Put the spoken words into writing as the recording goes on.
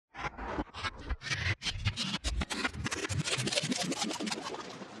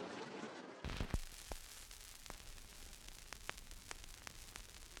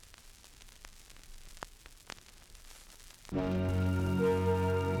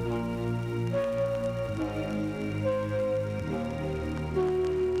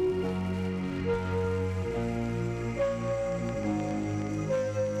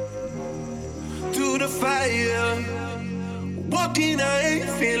fire. Walking, I ain't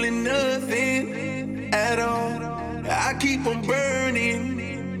feeling nothing at all. I keep on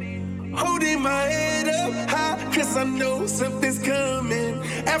burning, holding my head up high, cause I know something's coming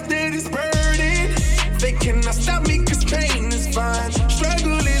after this burden. They cannot stop me cause pain is fine.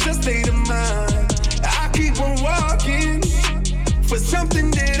 Struggle is a state of mind. I keep on walking for something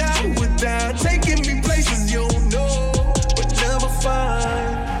that I would die, taking me places you don't know but never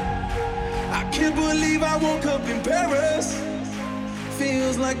find. I can't believe I woke up in Paris.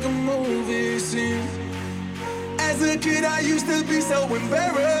 Feels like a movie scene. As a kid I used to be so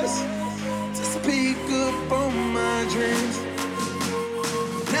embarrassed to speak up on my dreams.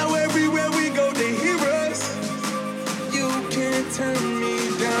 Now everywhere we go they hear us. You can't turn me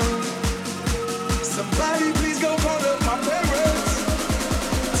down. Somebody please go call up my parents.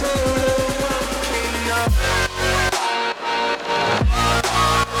 Tell them I'm king up.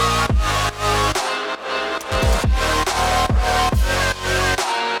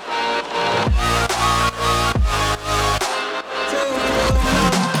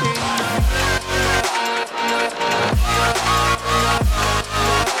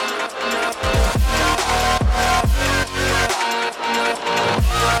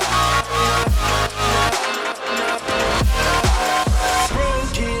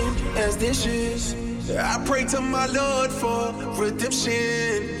 I pray to my Lord for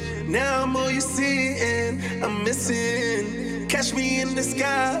redemption. Now I'm all you see and I'm missing. Catch me in the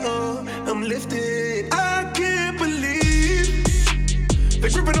sky, oh, I'm lifted. I can't believe they're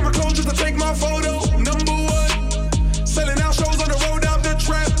gripping on my clothes just to take my photo. Number one, selling out shows on the road out the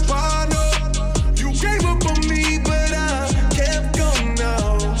trap. I know you gave up on me, but I kept going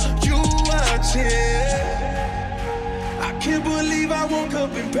now. You watch it. I can't believe I woke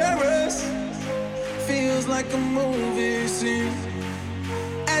up in Paris. Feels like a movie scene.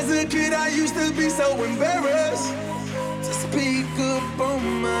 As a kid I used to be so embarrassed to speak up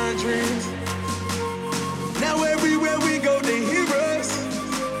on my dreams. Now everywhere we go they hear us.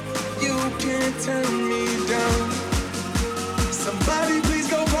 You can't turn me down. Somebody please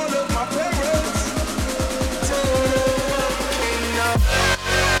go call up my parents. Tell them I'm king now.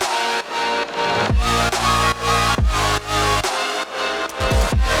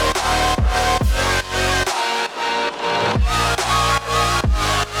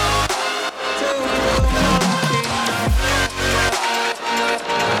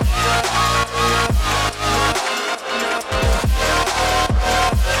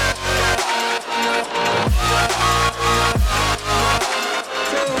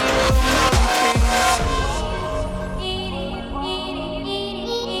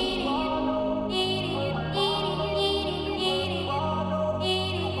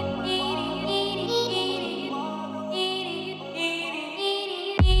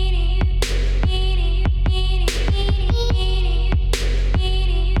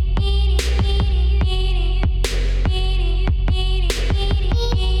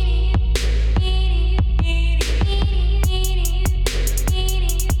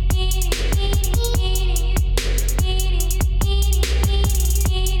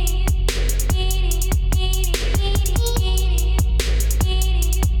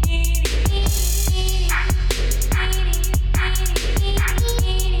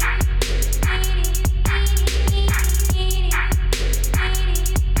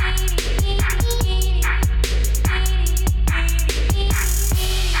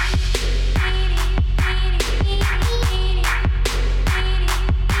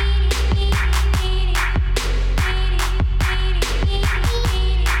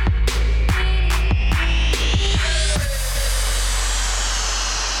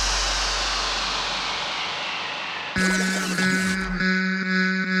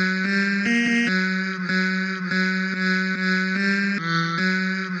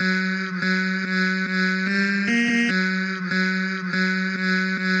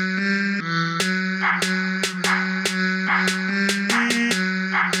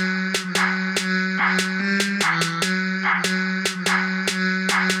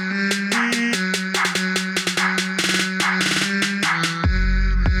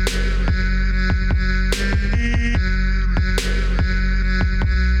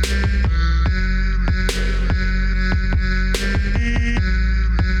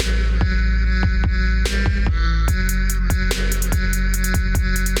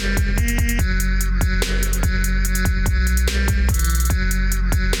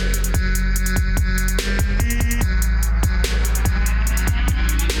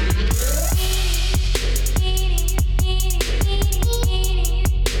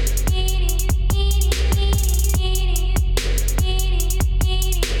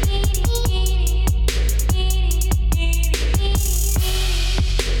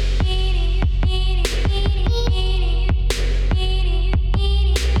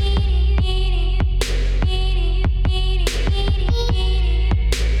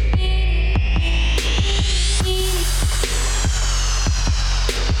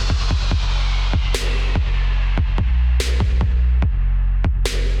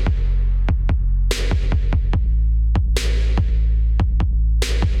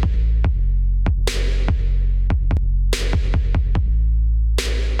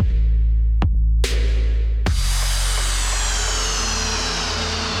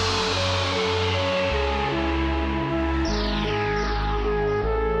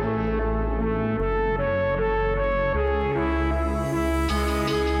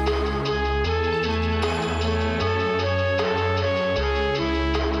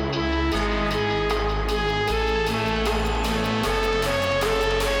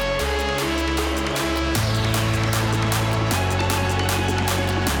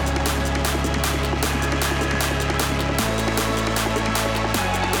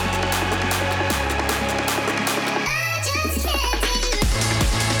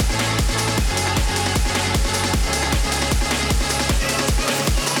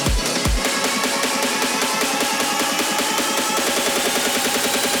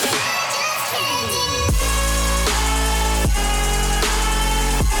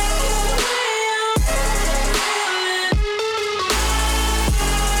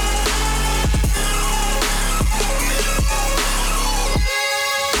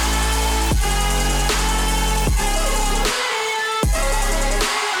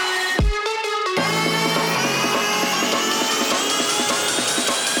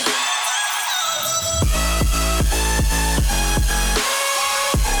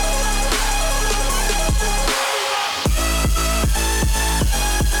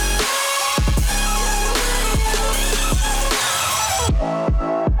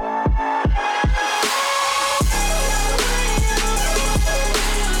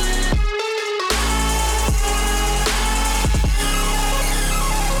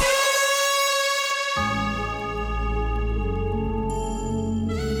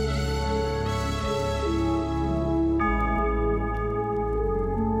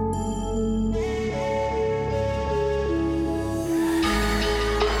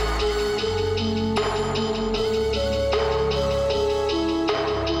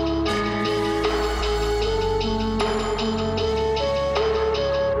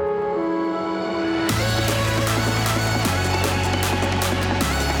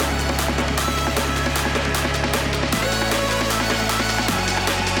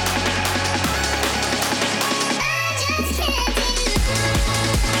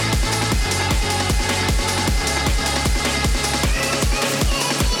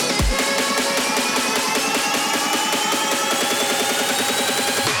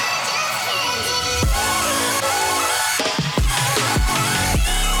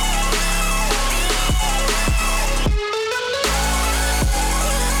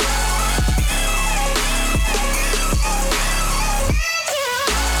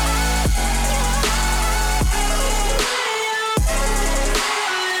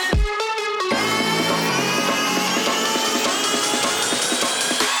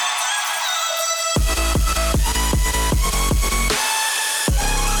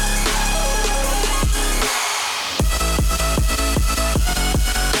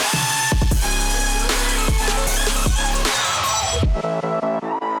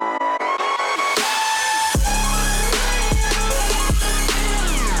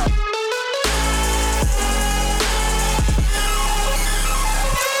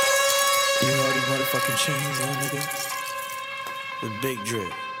 Big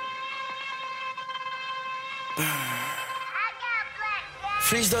drip.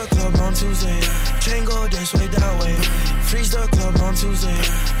 Freeze the club on Tuesday. Chain go this way, that way. Freeze the club on Tuesday.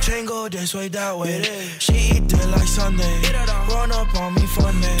 Chain go this way, that way. She eat it like Sunday. Run up on me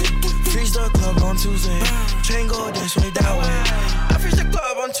Funday. Freeze the club on Tuesday. Chain go this way, that way. I freeze the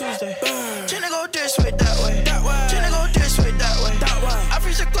club on Tuesday. Chain go this way, that way. Chain go this way, that way. I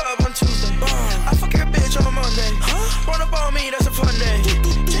freeze the club on Tuesday. I fuck your bitch on Monday. Run up on me, that's a fun day.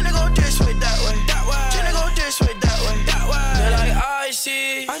 Chain go this way, that way. Chain go this way, that way. They're like, I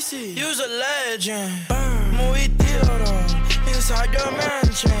see, you's a legend. Muy theater, inside your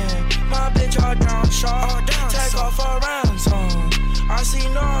mansion. My bitch all down sharp, take off a ransom. I see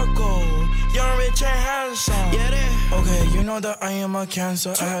Narco, young, rich, and handsome. Okay, you know that I am a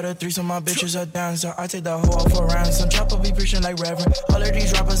cancer. I had a threesome, my bitch is a dancer. I take the hoe off for ransom. Chopper be preaching like Reverend. All of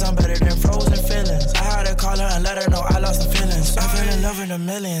these rappers, I'm better than frozen feelings. I had to call her and let her know I lost the feelings. I fell in love with the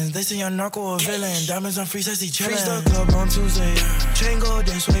millions. They say young Narco a villain. Diamonds on freeze, I see chillin'. Freeze the club on Tuesday. Chain go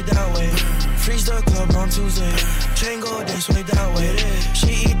this way, that way. Freeze the club on Tuesday. Chain go this way, that way.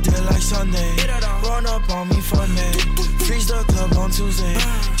 She eat it like Sunday. Run up on me Funday. Freeze the club on Tuesday.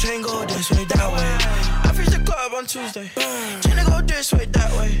 Chain go this way, that way. I freeze the club on Tuesday. Chain go this way,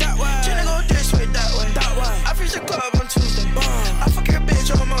 that way. Chain go this way, that way. I freeze the club on Tuesday. I fuck your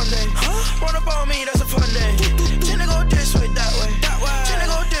bitch on Monday. Run up on me, that's a fun day. Chain go this way, that way. Chain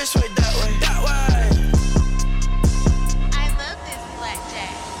go this way, that way. I love this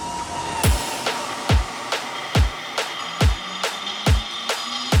blackjack.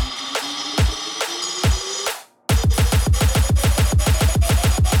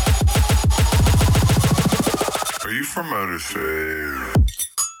 Are you from outer space?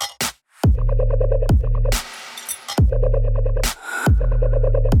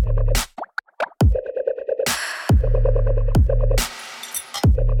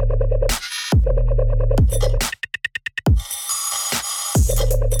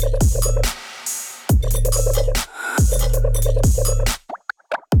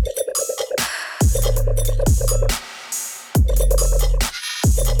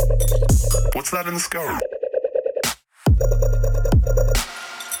 What's that in the sky?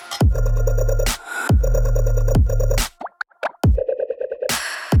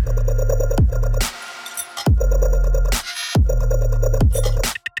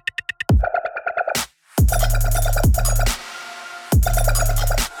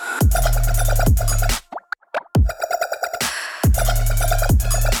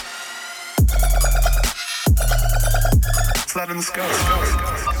 What's that in the sky?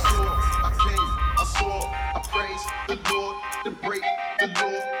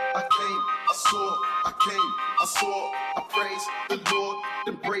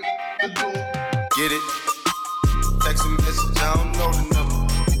 Get it? Text a message, I don't know the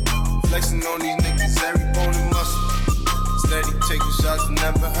number. Flexing on these niggas, every bone and muscle. Steady taking shots,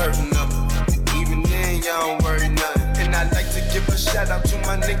 never hurting them. Even then, y'all don't worry nothing. And I like to give a shout out to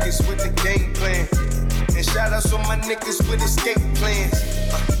my niggas with the game plan. And shout outs to my niggas with escape plans.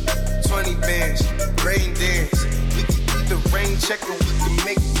 20 bands, rain dance. We can eat the rain check or we can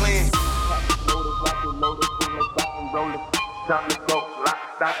make plans. Loaded, feel like rock and rollin'. Time to go, lock,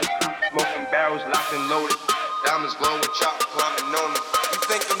 stock, and shoot. Smoking barrels, locked and loaded. Diamonds glowing, chop, climbing on them. You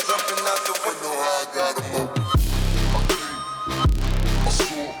think I'm jumping out the window? I got a move.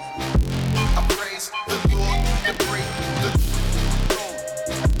 I praise the Lord and break the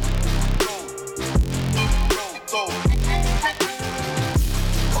go.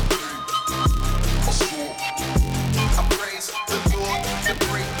 I praise the Lord and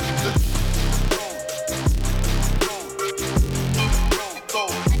break the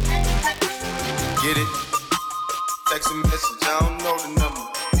Get it? Text a message, I don't know the number.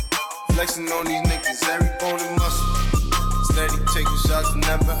 Flexing on these niggas, every bone and muscle. Steady taking shots,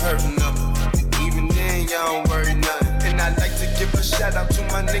 never hurting them. Even then, y'all don't worry nothing. And I like to give a shout out to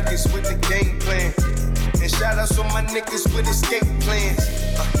my niggas with the game plan. And shout outs to my niggas with escape plans.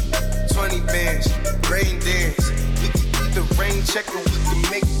 20 bands, rain dance. We can eat the rain check or we can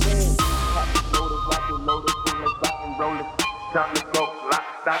make moves. Loaded, feel like rock and rollin'. Time to go, lock,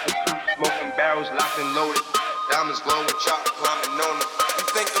 stock, and shoot. Smoking barrels, locked and loaded. Diamonds glowing, chop, climbing on them. You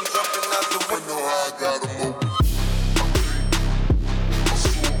think I'm jumping out the window? I got a move.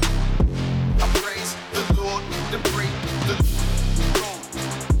 I praise the Lord, the break, the go.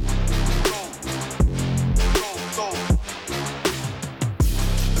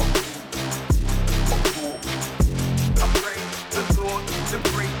 I praise the Lord, the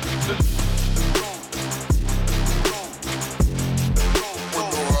break, the go.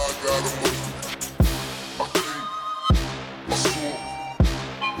 I got a move. I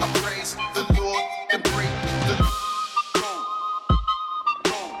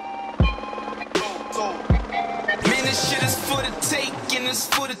Man, this shit is for the taking, it's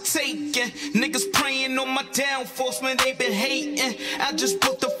for the taking. Niggas praying on my downfalls, man, they been hating. I just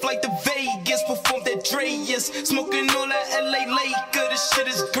booked a flight to Vegas, performed at Dreas. Smoking all that LA Laker, this shit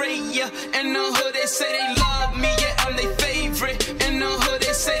is great, yeah. In the hood, they say they love me, yeah, I'm their favorite. In the hood,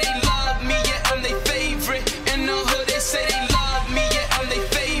 they say they love me, yeah, I'm their favorite. In the hood, they say they love me, yeah, I'm their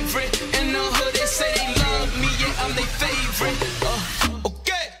favorite. In the hood, they say they love me, yeah, I'm their favorite.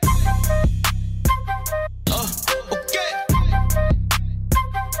 Okay. Okay.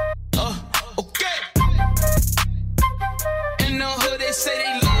 Okay. In the hood, they say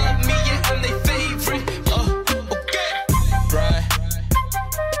they love me, yeah, I'm their favorite. Okay. Right.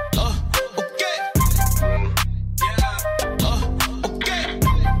 Okay. Yeah. Okay.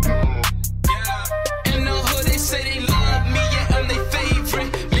 Yeah. In the hood, they say they love me, yeah, I'm their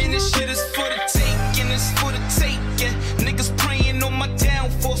favorite. Man, this shit is for the taking, it's for the taking. Niggas praying on my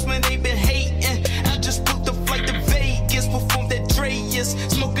downfalls, man, they been hating. I just booked a flight to Vegas, performed at Dreas.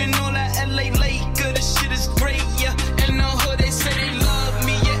 Smoking all that LA Laker, this shit is great, yeah. In the hood, they say they love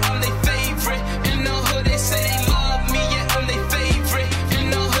me, yeah, I'm their favorite. In the hood, they say they love me, yeah, I'm their favorite. In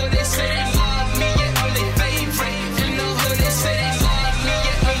the hood, they say they love me, yeah, I'm their favorite. In the hood, they say they love me,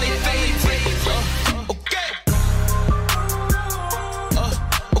 yeah, I'm their favorite. Okay.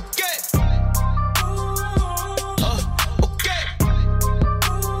 Okay. Okay.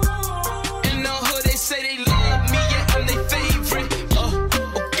 In the hood, they say they love me, yeah, I'm their favorite.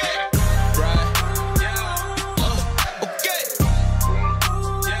 Okay. Right. Yeah. Okay.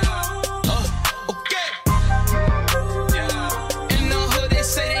 Yeah. Okay. Yeah. In the hood, they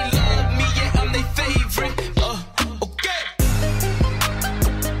say they love me, yeah, I'm their favorite. Okay.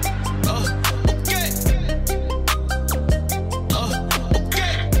 Okay. Okay.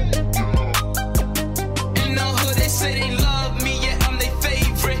 In the hood, they say they love me, yeah, I'm their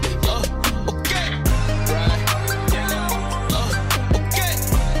favorite. Okay. Right. Yeah. Okay.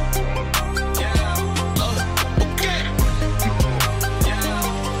 Yeah. Okay. Yeah.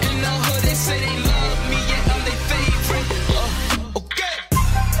 In the hood, they say they love me, yeah, I'm their favorite. Okay.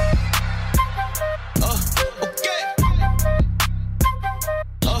 Okay.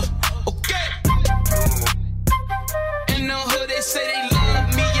 Okay. In the hood, they say they love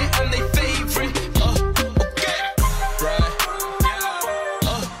me, yeah, I'm their favorite. Okay. Right. Yeah.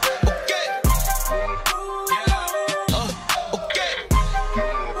 Okay. Yeah. Okay.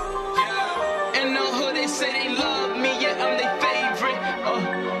 Yeah. In the hood, they say they love me, yeah, I'm their favorite.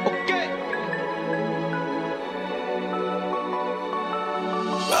 Okay.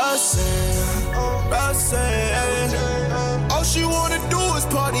 Roxanne, all she wanna do is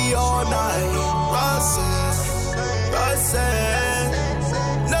party all night. Roxanne,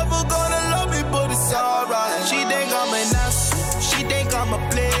 never gonna love me, but it's alright. She think I'm an asshole, she think I'm a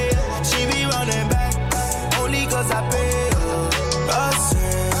player. She be running back, only cause I pay her.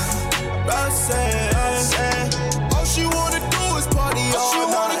 Roxanne, all she wanna do is party all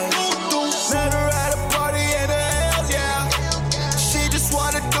night. Met her at a party in the hills, yeah. She just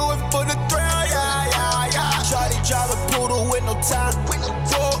wanna do it for the thrill, yeah. Shawty drive a poodle with no top.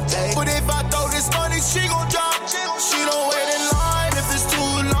 But if I throw this money, she gon' drop. She don't wait in line if it's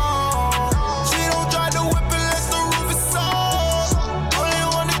too long. She don't drive the whip unless the roof is on. Only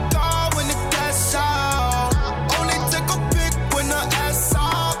wanna call when the cash out. Only take a pic when the ass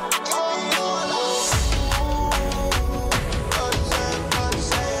out.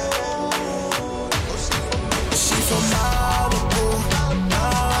 She from Malibu.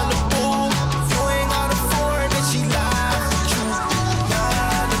 You ain't got a foreign, then she lied with you.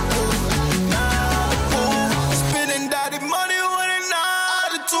 Malibu. Spending daddy money with an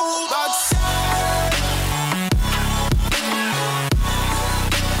attitude. Roxanne.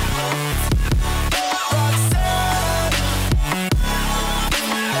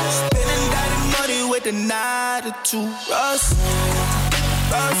 Spending daddy money with an attitude. Roxanne.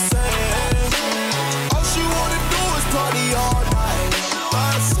 All she wanna do is party all night.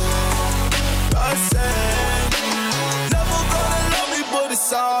 Roxanne, never gonna love me, but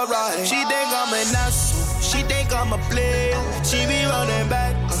it's alright. She think I'm an asshole, she think I'm a player. She be running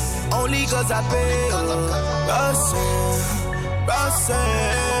back, only cause I pay her.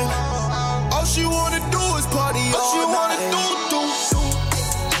 Roxanne, all she wanna do is party all night. All she wanna do.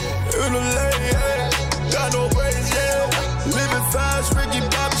 In the lane, yeah. Got no brains, yeah. Living fast, Ricky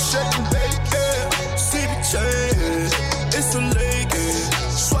Bobby shaking baby, yeah. See the chain, it's a lake, yeah.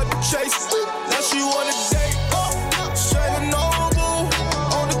 Swipe the chase, now she wanna date. Straight and noble,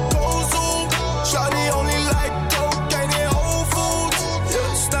 on the coastal. Shawty only like cocaine and Whole Foods.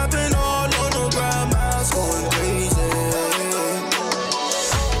 Yeah, snapping all on the ground, miles going crazy.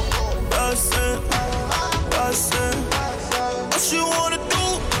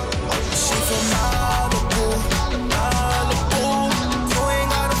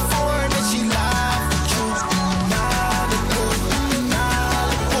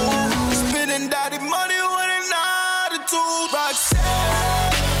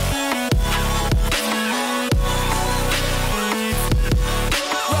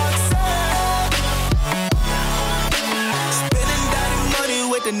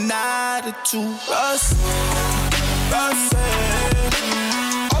 an attitude. Roxanne.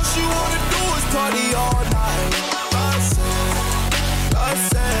 All she wanna do is party all night.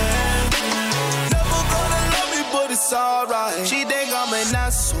 Roxanne. Never gonna love me, but it's alright. She think I'm an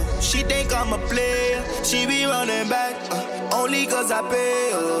asshole. She think I'm a player. She be running back only cause I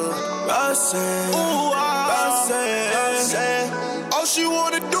pay her. Roxanne. Ooh, Roxanne. All she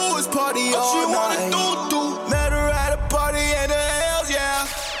wanna do is party all she night. Wanna do. Met her at a party and the hells, yeah.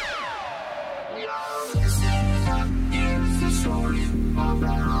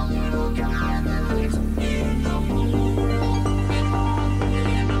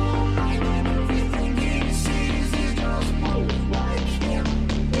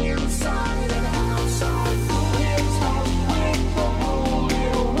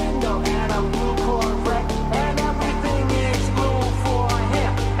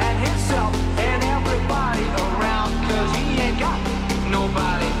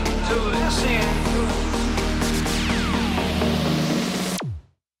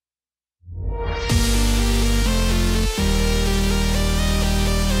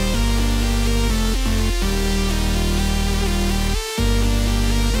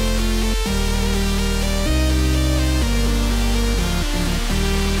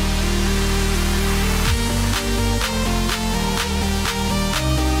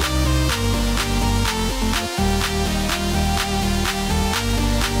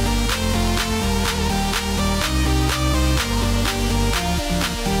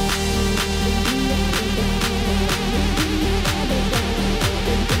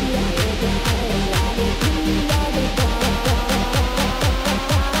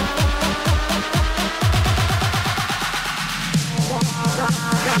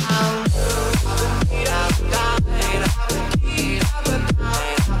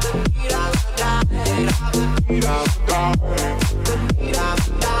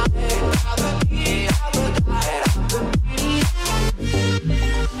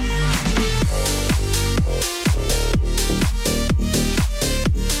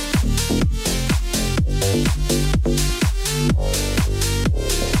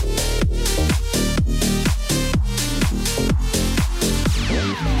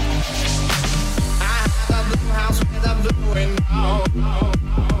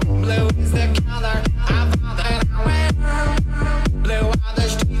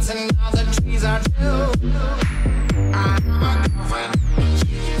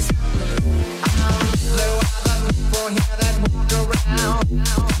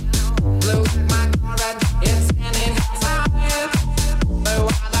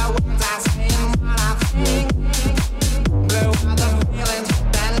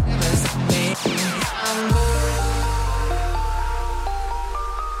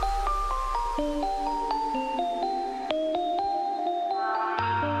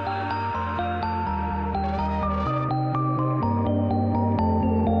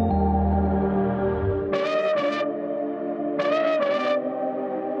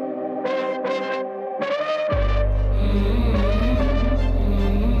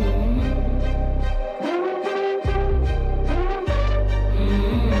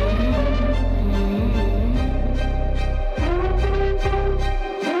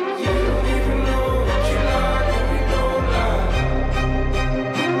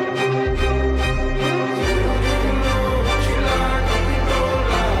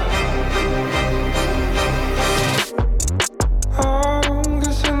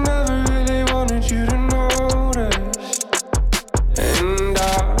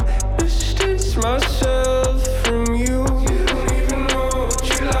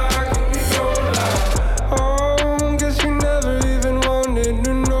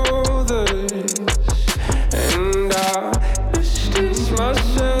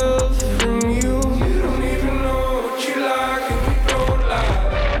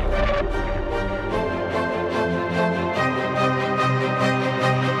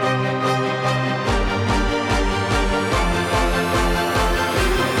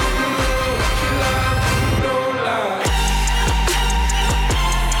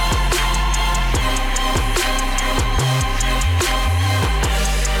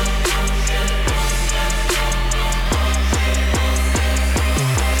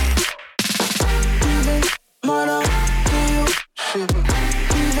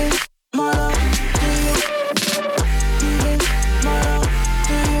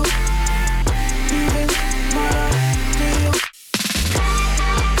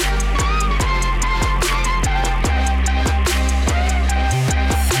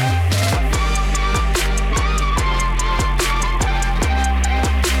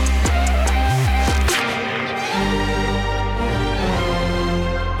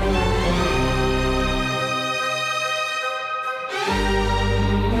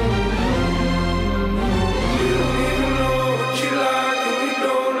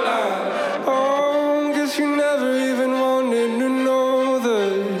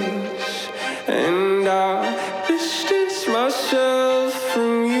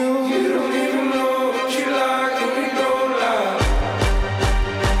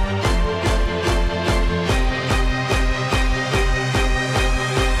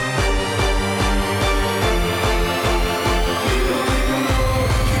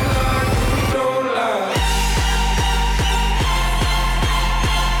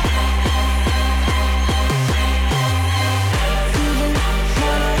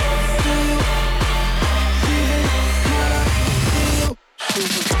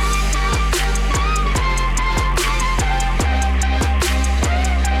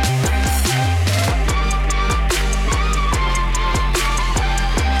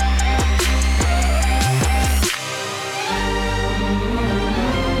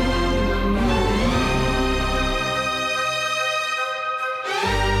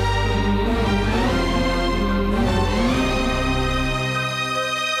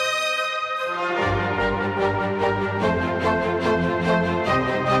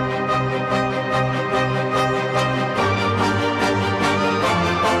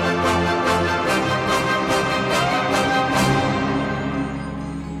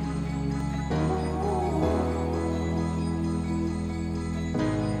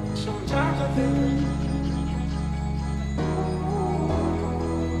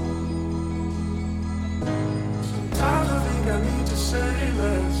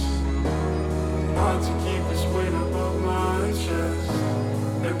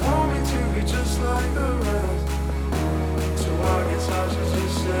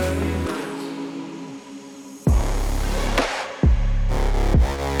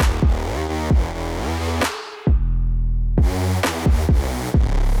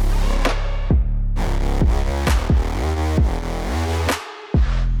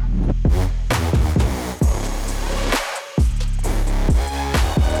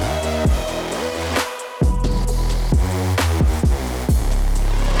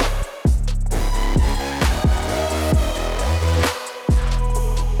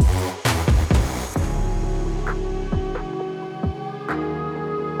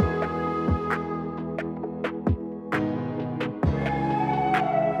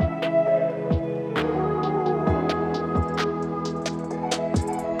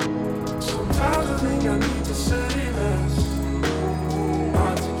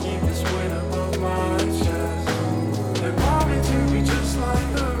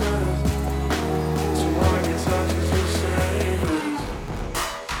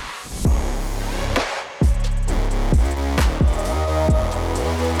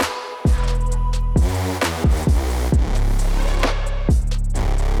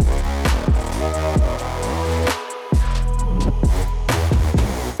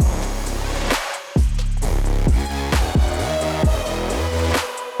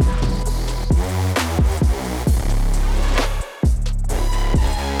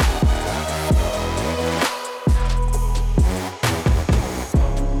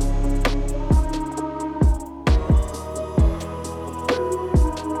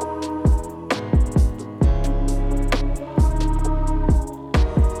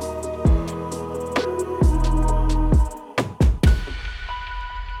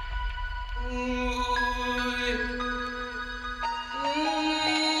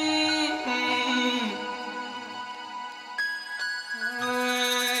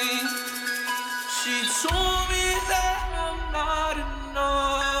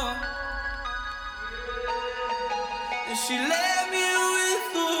 She left me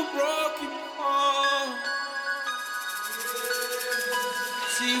with a broken heart.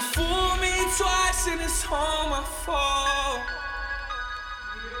 She fooled me twice and it's all my fault.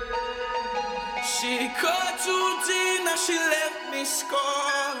 She cut too deep, now she left me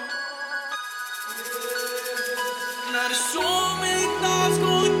scarred. Now there's so many thoughts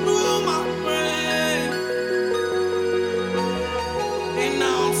going through my brain, and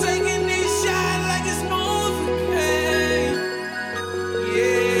now I'm taking this shot like it's Novocaine.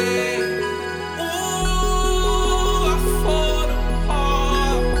 Yeah, ooh, I fall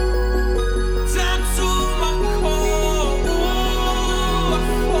apart, down to my core. Ooh, I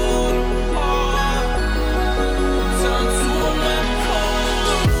fall apart, down to my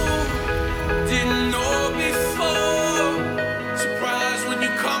core. Didn't know before. Surprised when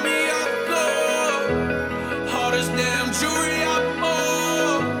you call me up, girl. Hard as damn jewelry I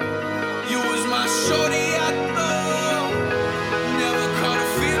bought. You was my shorty, I thought. Never caught a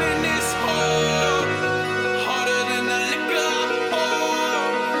feeling this hard. Harder than the liquor I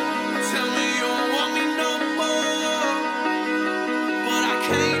pour. Tell me you don't want me no more, but I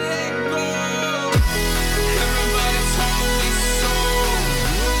can't let go. Everybody told me so.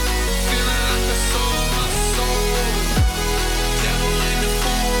 Feeling like I sold my soul. Devil in the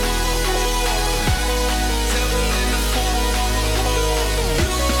form of a whore. Devil in the form of a whore.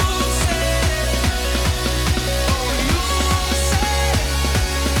 You said, oh you said,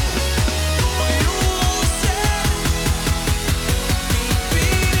 oh you said, we'd be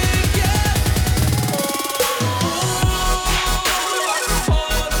together. Oh, I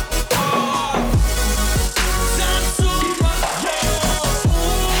fall apart, down to my core. Oh,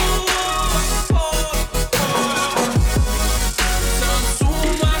 I fall apart, down to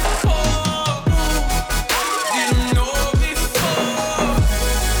my core. Didn't know before.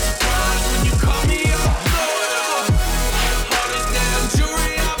 Surprised when you call me up, girl. Hard as damn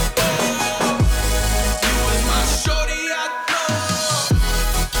jewelry I bought. You was my shorty, I thought.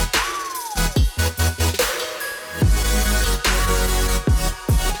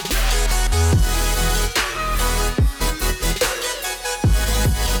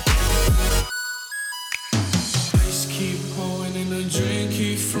 Ice keep pouring and the drink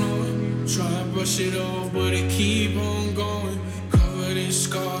keep flowing. Try to brush it off, but it keep on going. Covered in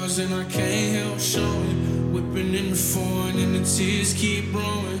scars and I can't help showing. Whipping in the foreign and the tears keep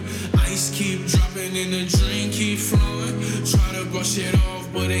blowing. Ice keep dropping and the drink keep flowing. Try to brush it off,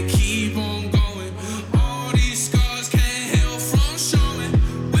 but it keep on going. All these scars can't help from showing.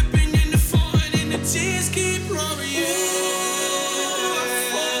 Whipping in the foreign and the tears keep blowing. Yeah, I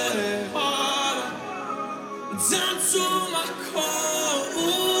fall apart, down to my core.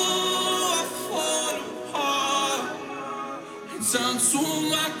 Ooh, I fall apart, down to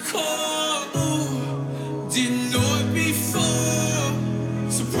my core. Ooh, didn't know it before.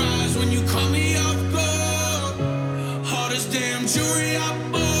 Surprised when you call me up, girl. Hard as damn jewelry I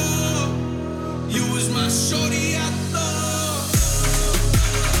bought. You was my shorty, I thought.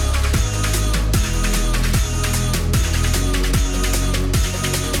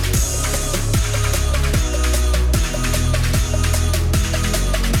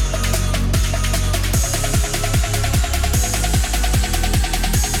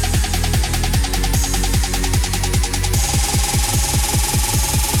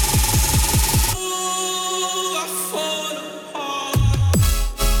 Ooh, I fall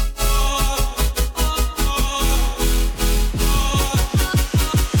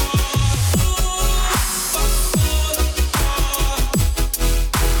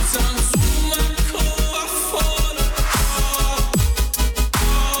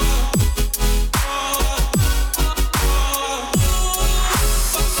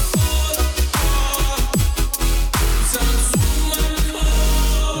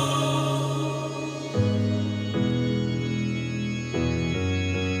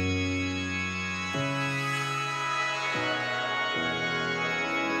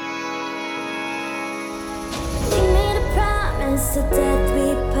till death we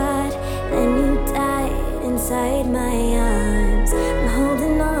part, and you died inside my arms. I'm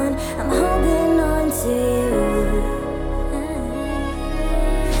holding on to you.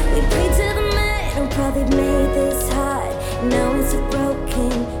 We prayed to the man who probably made this hard. Now it's a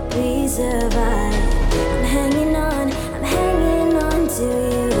broken piece of art. I'm hanging on to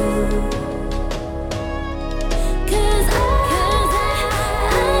you.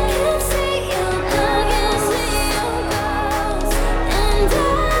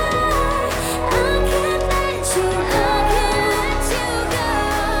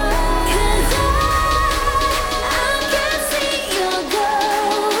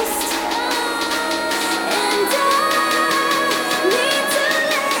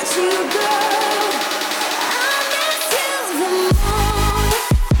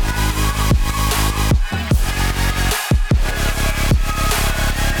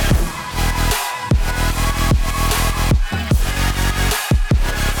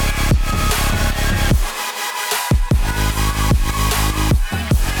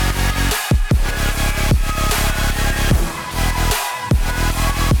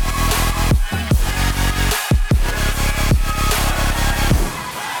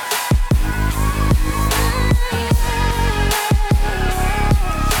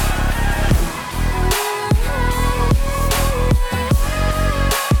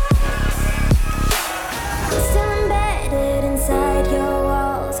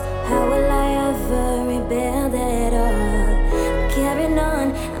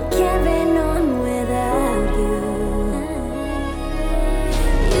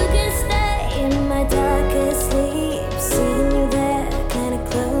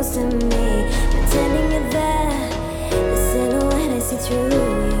 close to me, pretending you're there. The silhouette I see through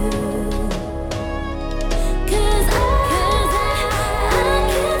you. 'Cause I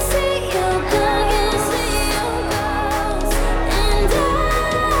can see your ghost, and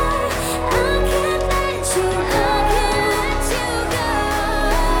I can't let you go.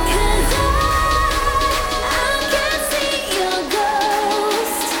 'Cause I can see your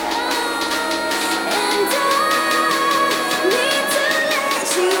ghost, and I need to let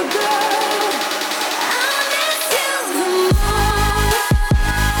you go. I miss you the most.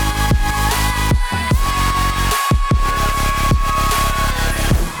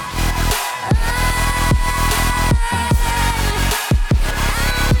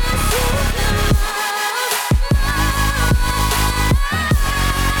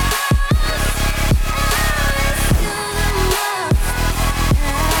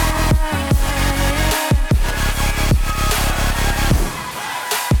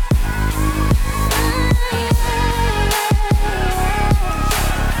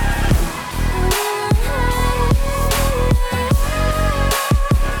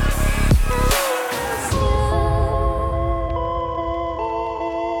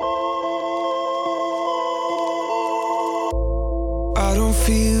 I don't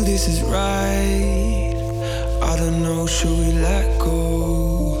feel this is right. I don't know, should we let go?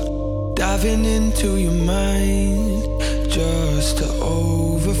 Diving into your mind just to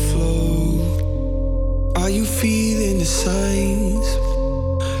overflow. Are you feeling the signs?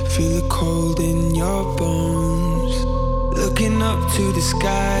 Feel the cold in your bones. Looking up to the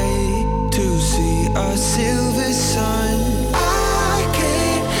sky to see a silver sun. I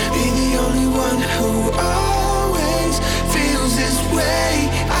can't be the only one who always feels this way.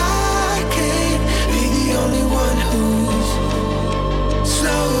 I can't be the only one who's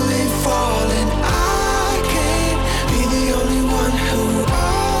slowly falling. I can't be the only one who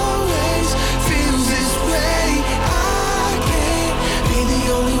always feels this way. I can't be the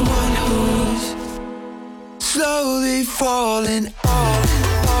only one who's slowly falling.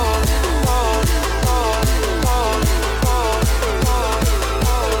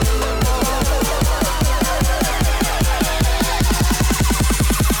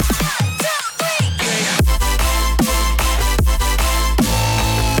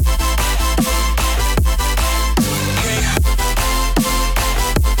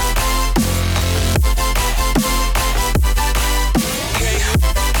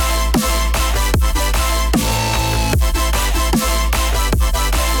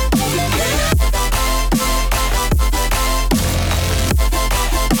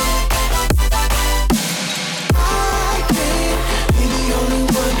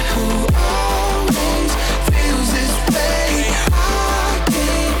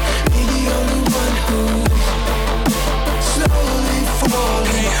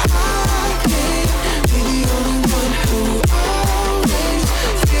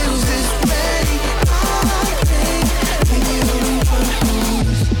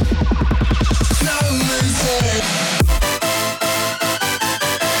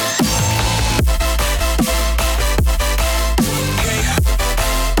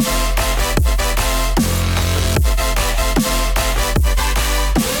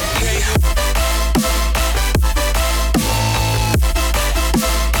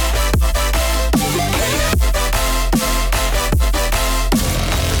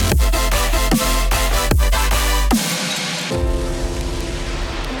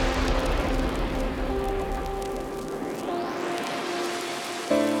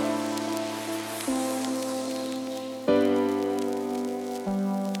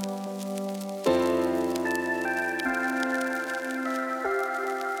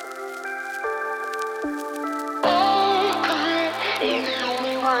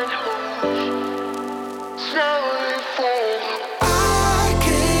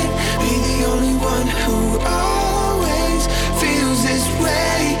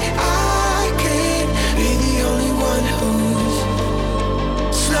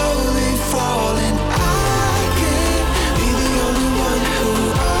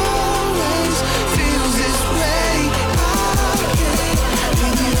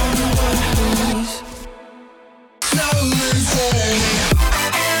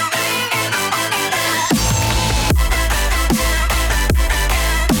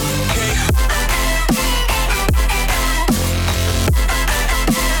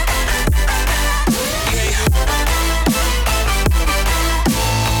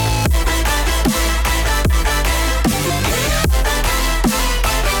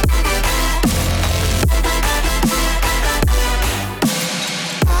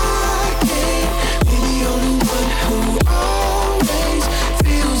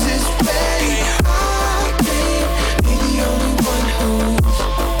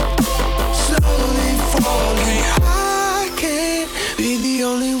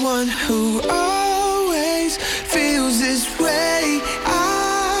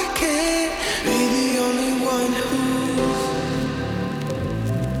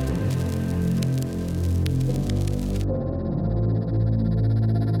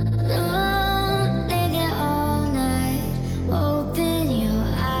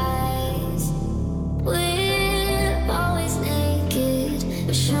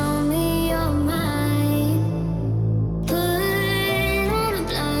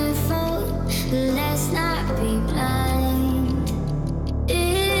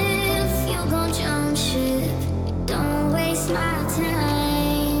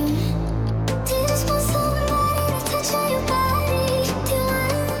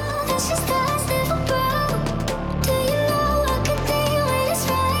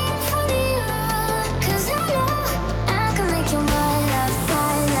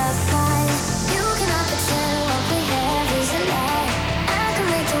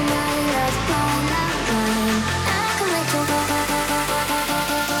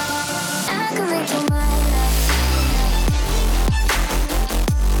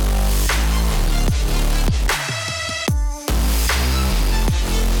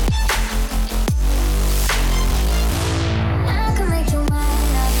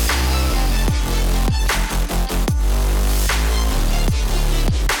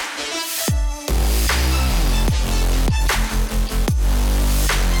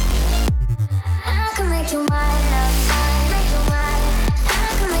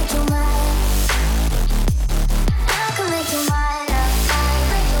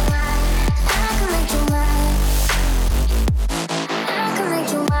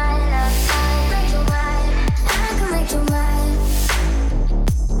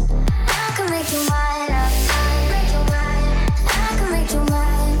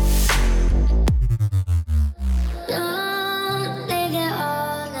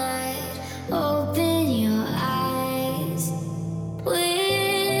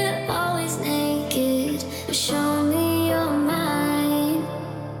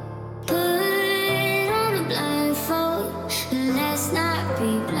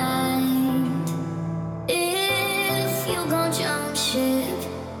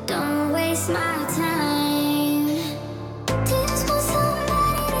 Don't waste my time. Do you just want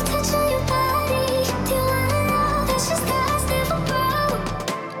somebody to touch on your body? Do you wanna know that your skies never broke?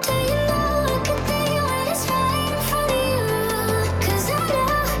 Do you know it could be when it's right in front of you? 'Cause I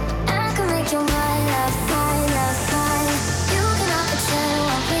know I can make your mind up, fine, up, fine. You cannot pretend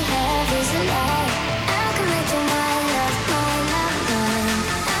what we have is a lie. I can make your mind up, mine, up, mine.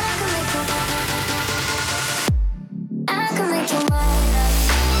 I can make your mind up. I can make your mind up.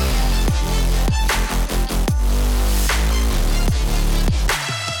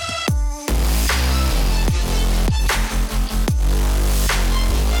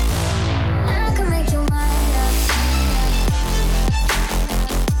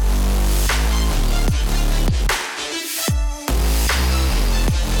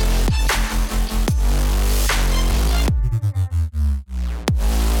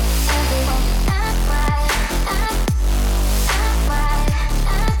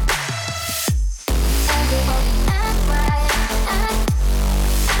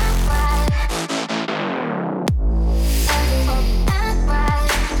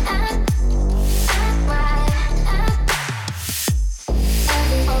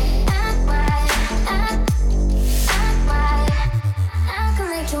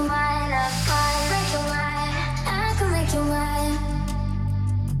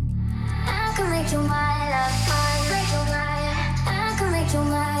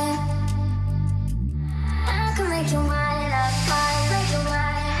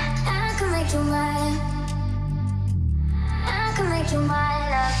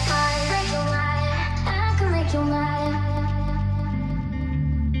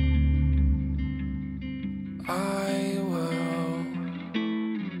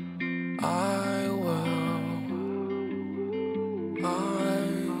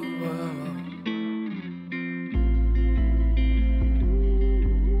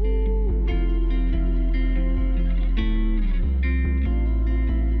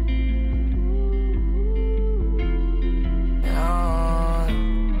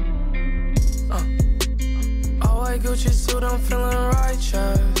 Gucci suit, I'm feeling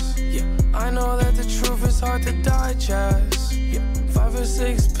righteous. Yeah, I know that the truth is hard to digest. Yeah, 5 or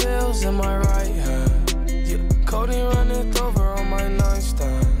 6 pills in my right hand. Yeah, codeine running over on my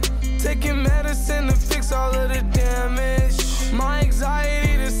nightstand. Taking medicine to fix all of the damage. My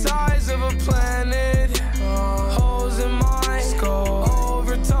anxiety the size of a planet. Holes in my skull.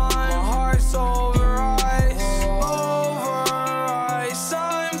 Over time, my heart's over ice. Over ice,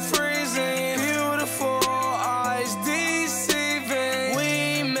 I'm freezing. Beautiful eyes deceiving.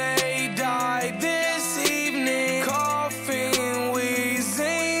 We may die this evening. Coughing,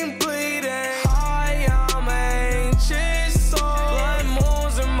 wheezing, bleeding. High, I'm anxious, so blood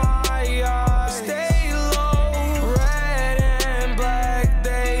moons in my eyes. Stay low, red and black,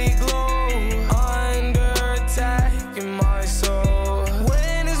 they glow. Under attack in my soul.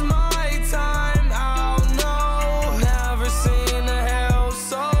 When is my time? I'll know. Never seen a hell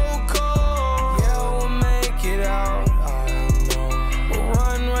so cold. Yeah, we'll make it out, I know. We'll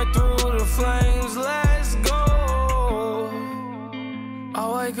run right through the flames, let's go.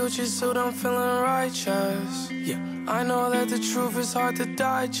 All white Gucci suit, I'm feeling righteous. Yeah, I know that the truth is hard to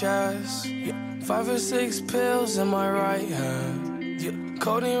digest. Yeah, 5 or 6 pills in my right hand. Yeah,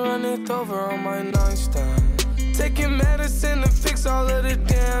 codeine running over on my nightstand. Taking medicine to fix all of the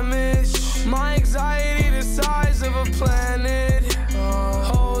damage. My anxiety the size of a planet.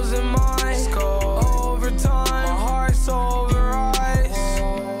 Holes in my skull. Over time, my heart's over ice.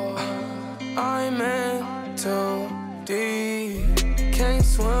 I'm in too deep. Can't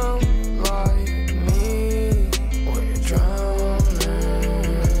swim like me. We're drowning.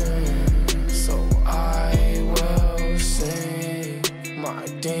 So I will sing my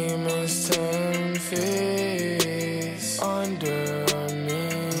demons 10 feet under me.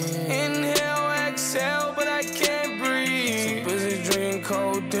 Inhale, exhale, but I can't breathe. So busy drinking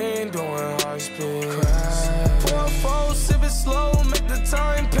codeine, doing high speed. Pour a full, sip it slow, make the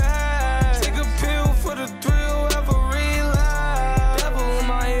time pass. Take a pill for the thrill, have a relapse. Devil in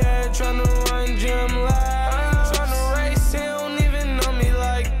my head, tryna run gym laps. Tryna race, he don't even know me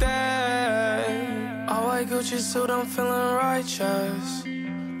like that. All white Gucci suit, I'm feeling righteous.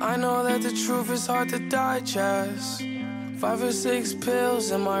 I know that the truth is hard to digest. 5 or 6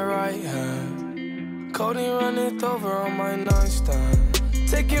 pills in my right hand. Codeine running over on my nightstand.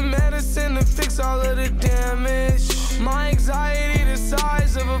 Taking medicine to fix all of the damage. My anxiety the